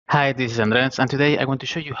Hi, this is Andres, and today I want to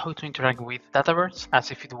show you how to interact with Dataverse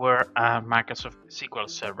as if it were a Microsoft SQL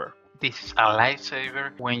Server. This is a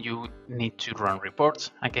lifesaver when you need to run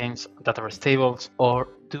reports against Dataverse tables or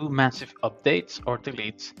do massive updates or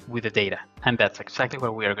deletes with the data. And that's exactly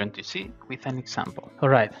what we are going to see with an example.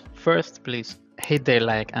 Alright, first please hit the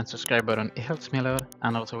like and subscribe button. It helps me a lot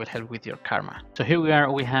and also will help with your karma. So here we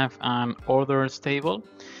are, we have an orders table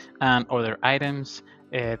and order items.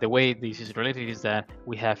 The way this is related is that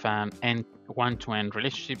we have an one-to-end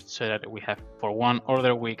relationship, so that we have for one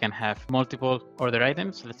order we can have multiple order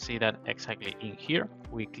items. Let's see that exactly in here.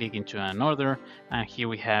 We click into an order and here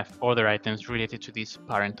we have order items related to this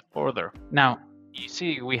parent order. Now you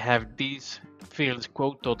see we have these fields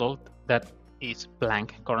quote total that is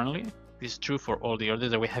blank currently. This is true for all the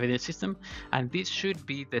orders that we have in the system, and this should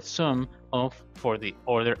be the sum of, for the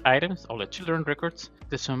order items, all the children records,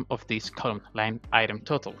 the sum of this column line item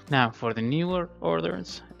total. Now for the newer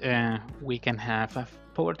orders, we can have a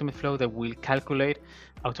Power Automate flow that will calculate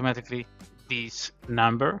automatically this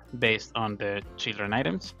number based on the children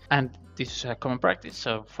items, and this is a common practice.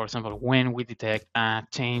 So for example, when we detect a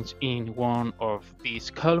change in one of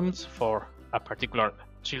these columns for a particular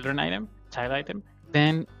children item, child item,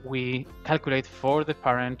 then we calculate for the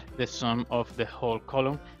parent the sum of the whole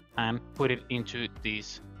column and put it into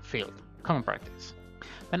this field. Common practice.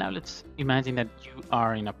 But now let's imagine that you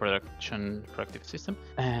are in a productive system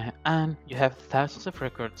and you have thousands of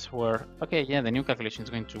records where, okay, yeah, the new calculation is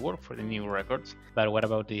going to work for the new records, but what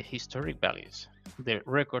about the historic values? The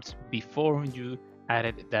records before you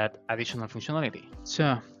added that additional functionality.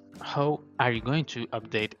 So how are you going to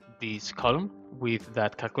update this column with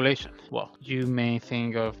that calculation? Well, you may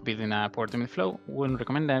think of building a Power Automate flow. Wouldn't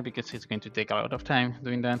recommend that because it's going to take a lot of time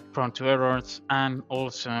doing that, prone to errors, and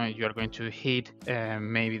also you are going to hit,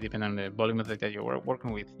 maybe depending on the volume of data you're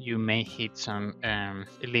working with, you may hit some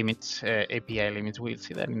limits, API limits. We'll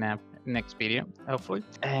see that in a next video, hopefully,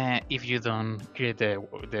 if you don't create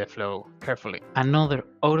the flow carefully. Another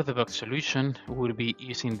out-of-the-box solution would be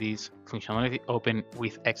using this functionality open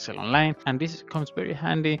with Excel Online, and this comes very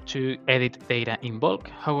handy to edit data in bulk.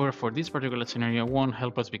 However, for this particular scenario, won't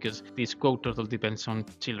help us because this quote total depends on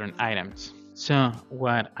children items. So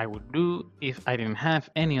what I would do if I didn't have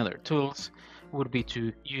any other tools would be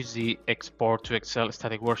to use the export to Excel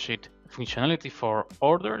static worksheet functionality for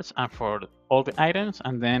orders and for all the items,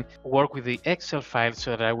 and then work with the Excel file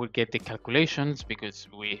so that I would get the calculations, because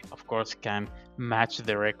we of course can match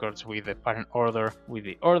the records with the parent order with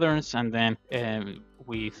the orders, and then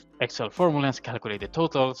with Excel formulas calculate the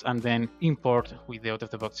totals, and then import with the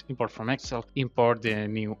out-of-the-box import from Excel, import the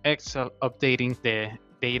new Excel, updating the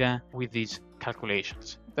data with these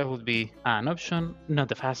calculations. That would be an option, not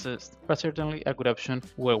the fastest, but certainly a good option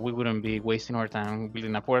where we wouldn't be wasting our time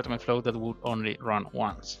building a Power Automate flow that would only run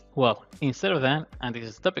once. Well, instead of that, and this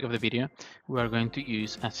is the topic of the video, we are going to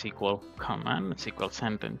use a SQL command, a SQL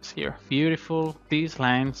sentence here. Beautiful, these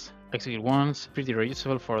lines execute once, pretty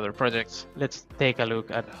reusable for other projects. Let's take a look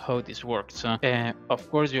at how this works. So, of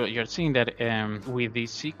course, you're seeing that with the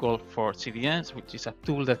SQL4CDS, which is a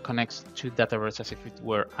tool that connects to Dataverse as if it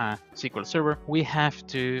were a SQL server, we have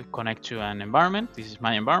to connect to an environment. This is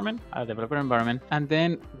my environment, a developer environment, and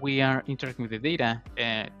then we are interacting with the data.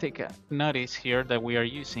 Take a notice here that we are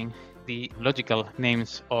using the logical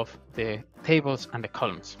names of the tables and the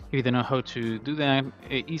columns. If you don't know how to do that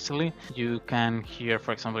easily, you can here,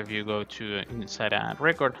 for example, if you go to inside a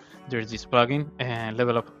record, there's this plugin,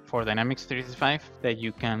 Level Up for Dynamics 365, that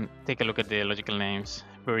you can take a look at the logical names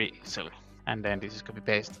very easily. And then this is copy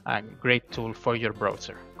paste, a great tool for your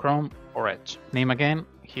browser, Chrome or Edge. Name again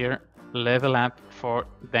here, Level Up for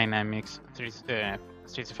Dynamics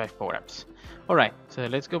 365 Power Apps. Alright, so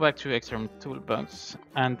let's go back to XRM Toolbox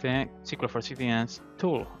and the SQL4CDS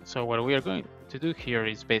tool. So what we are going to do here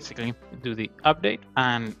is basically do the update,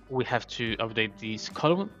 and we have to update this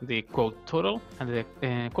column, the quote total, and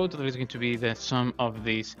the quote total is going to be the sum of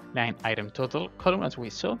this line item total column as we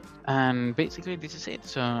saw, and basically this is it.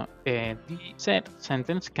 So the set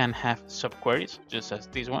sentence can have subqueries just as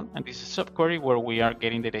this one, and this is a subquery where we are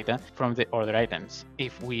getting the data from the order items.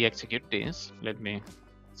 If we execute this, let me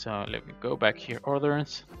go back here,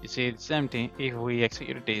 orders, you see it's empty. If we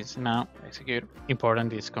execute this now,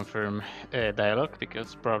 important is confirm dialog,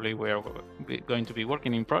 because probably we are going to be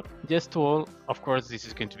working in prod. Just to all, of course this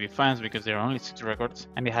is going to be fast because there are only 6 records,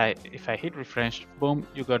 and if I hit refresh, boom,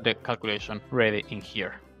 you got the calculation ready in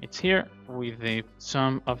here. It's here with the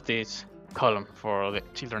sum of this column for the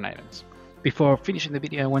children items. Before finishing the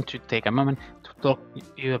video, I want to take a moment to talk to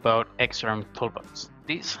you about XRM Toolbox.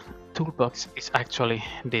 This Toolbox is actually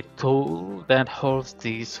the tool that holds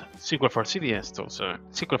this SQL4CDS tool. So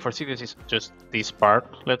SQL4CDS is just this part,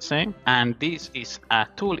 let's say, and this is a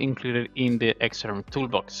tool included in the XRM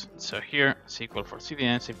Toolbox. So here,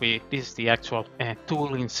 SQL4CDS, this is the actual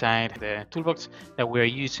tool inside the toolbox that we're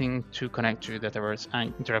using to connect to Dataverse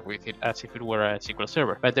and interact with it as if it were a SQL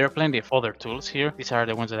Server. But there are plenty of other tools here. These are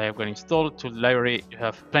the ones that I've got installed. Tool library, you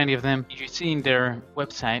have plenty of them. You see in their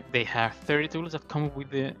website, they have 30 tools that come with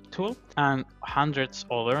the tool and hundreds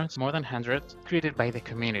others, more than hundreds, created by the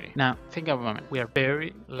community. Now, think of a moment. We are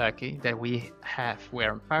very lucky that we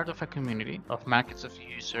are part of a community of markets of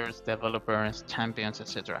users, developers, champions,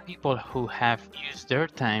 etc. People who have used their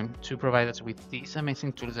time to provide us with these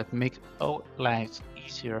amazing tools that make our lives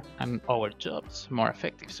easier and our jobs more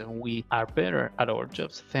effective. So we are better at our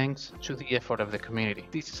jobs thanks to the effort of the community.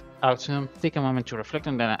 This is awesome. Take a moment to reflect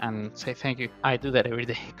on that and say thank you. I do that every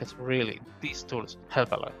day because really these tools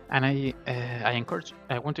help a lot. And I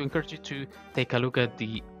want to encourage you to take a look at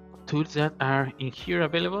the tools that are in here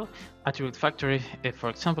available. Attribute Factory, for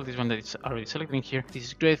example, this one that is already selected in here. This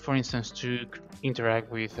is great, for instance, to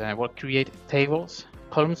interact with create tables,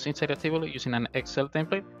 columns inside a table using an Excel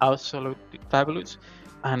template. Absolutely fabulous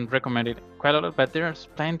and recommended quite a lot, but there's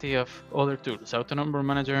plenty of other tools. Auto Number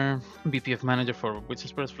Manager, BPF Manager for Width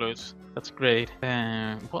Express Flows, that's great.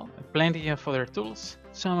 Plenty of other tools,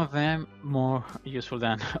 some of them more useful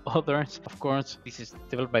than others. Of course, this is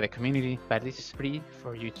developed by the community, but this is free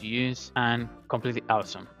for you to use and completely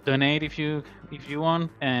awesome. Donate if you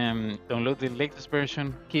want, download the latest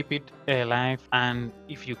version, keep it alive, and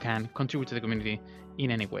if you can, contribute to the community in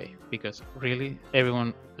any way, because really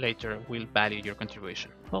everyone later will value your contribution.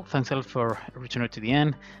 Well, thanks a lot for reaching out to the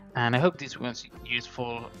end, and I hope this was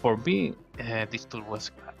useful for me. This tool was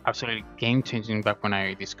absolutely game-changing back when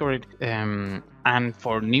I discovered it. And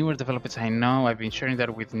for newer developers, I know I've been sharing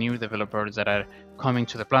that with new developers that are coming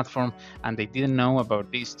to the platform and they didn't know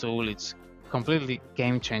about this tool. It's completely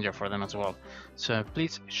game changer for them as well. So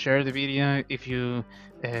please share the video if you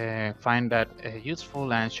find that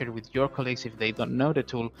useful, and share it with your colleagues if they don't know the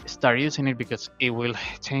tool. Start using it because it will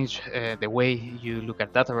change the way you look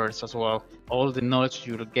at Dataverse as well. All the knowledge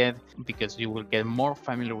you will get because you will get more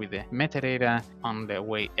familiar with the metadata on the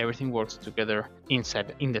way everything works together in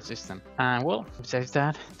the system. And well, besides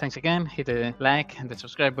that, thanks again. Hit the like and the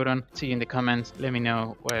subscribe button. See you in the comments. Let me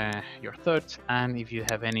know your thoughts, and if you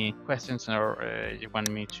have any questions or you want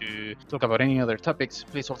me to talk about any other topics,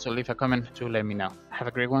 please also leave a comment to let me know. Have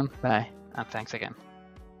a great one. Bye, and thanks again.